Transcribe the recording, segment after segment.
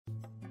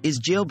Is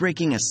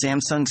jailbreaking a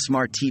Samsung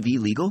Smart TV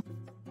legal?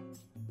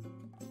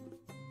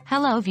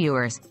 Hello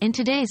viewers, in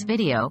today's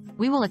video,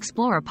 we will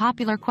explore a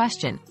popular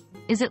question.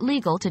 Is it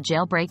legal to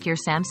jailbreak your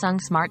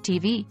Samsung Smart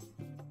TV?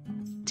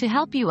 To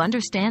help you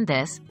understand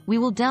this, we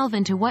will delve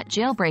into what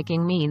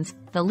jailbreaking means,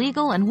 the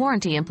legal and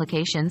warranty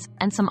implications,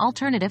 and some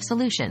alternative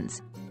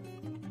solutions.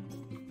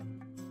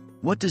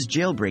 What does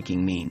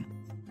jailbreaking mean?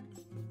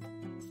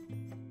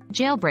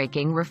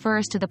 Jailbreaking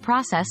refers to the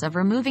process of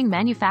removing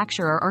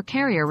manufacturer or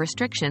carrier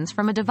restrictions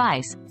from a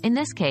device, in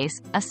this case,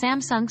 a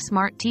Samsung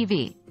Smart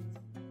TV.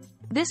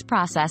 This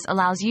process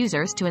allows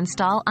users to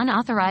install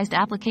unauthorized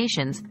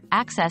applications,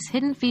 access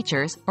hidden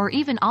features, or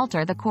even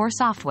alter the core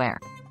software.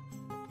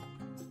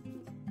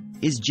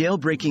 Is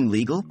jailbreaking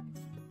legal?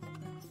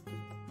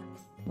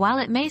 While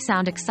it may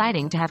sound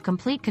exciting to have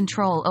complete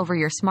control over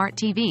your smart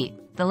TV,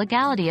 the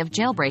legality of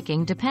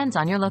jailbreaking depends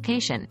on your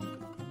location.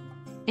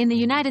 In the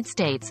United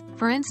States,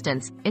 for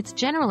instance, it's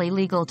generally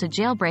legal to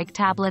jailbreak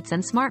tablets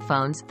and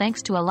smartphones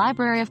thanks to a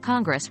Library of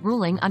Congress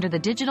ruling under the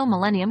Digital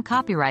Millennium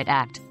Copyright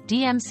Act,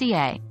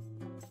 DMCA.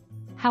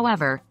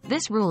 However,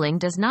 this ruling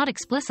does not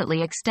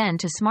explicitly extend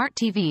to smart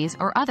TVs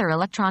or other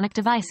electronic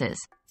devices.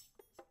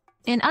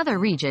 In other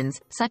regions,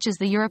 such as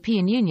the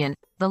European Union,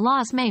 the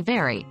laws may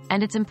vary,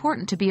 and it's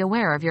important to be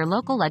aware of your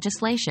local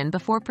legislation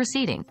before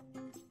proceeding.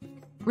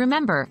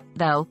 Remember,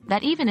 though,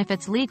 that even if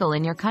it's legal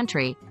in your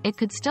country, it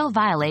could still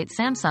violate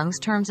Samsung's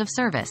terms of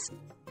service.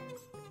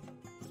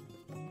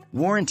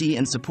 Warranty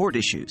and support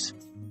issues.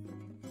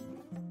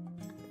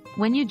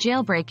 When you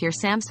jailbreak your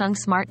Samsung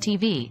Smart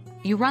TV,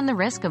 you run the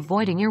risk of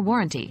voiding your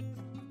warranty.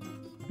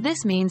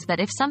 This means that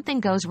if something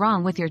goes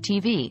wrong with your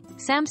TV,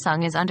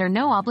 Samsung is under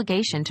no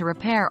obligation to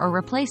repair or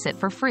replace it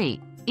for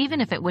free, even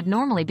if it would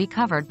normally be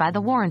covered by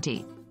the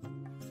warranty.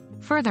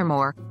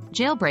 Furthermore,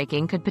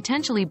 jailbreaking could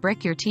potentially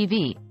brick your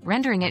TV,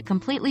 rendering it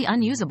completely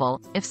unusable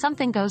if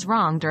something goes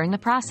wrong during the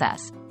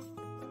process.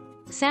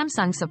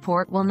 Samsung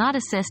support will not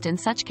assist in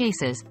such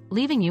cases,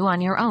 leaving you on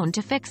your own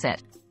to fix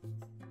it.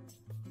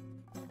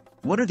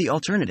 What are the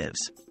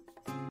alternatives?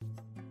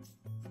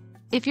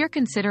 If you're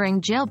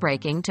considering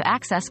jailbreaking to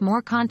access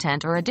more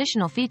content or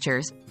additional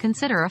features,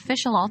 consider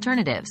official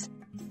alternatives.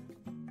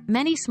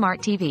 Many smart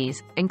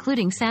TVs,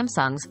 including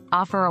Samsung's,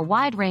 offer a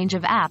wide range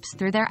of apps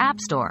through their App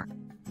Store.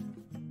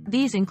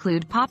 These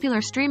include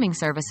popular streaming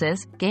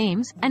services,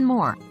 games, and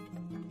more.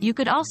 You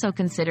could also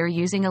consider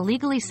using a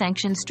legally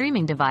sanctioned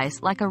streaming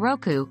device like a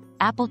Roku,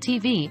 Apple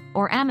TV,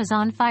 or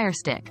Amazon Fire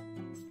Stick.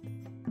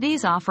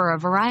 These offer a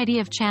variety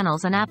of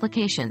channels and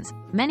applications,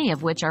 many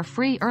of which are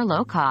free or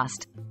low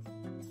cost.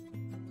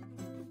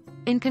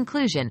 In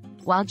conclusion,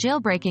 while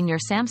jailbreaking your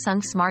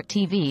Samsung Smart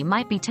TV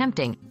might be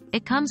tempting,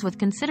 it comes with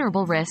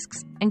considerable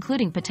risks,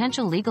 including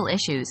potential legal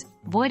issues,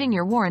 voiding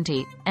your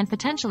warranty, and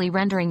potentially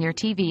rendering your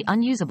TV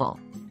unusable.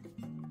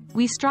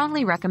 We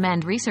strongly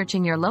recommend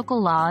researching your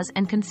local laws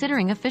and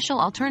considering official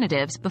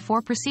alternatives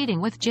before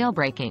proceeding with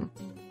jailbreaking.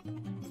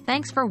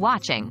 Thanks for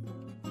watching.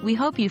 We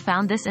hope you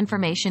found this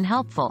information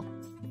helpful.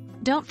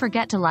 Don't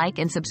forget to like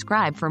and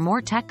subscribe for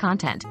more tech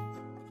content.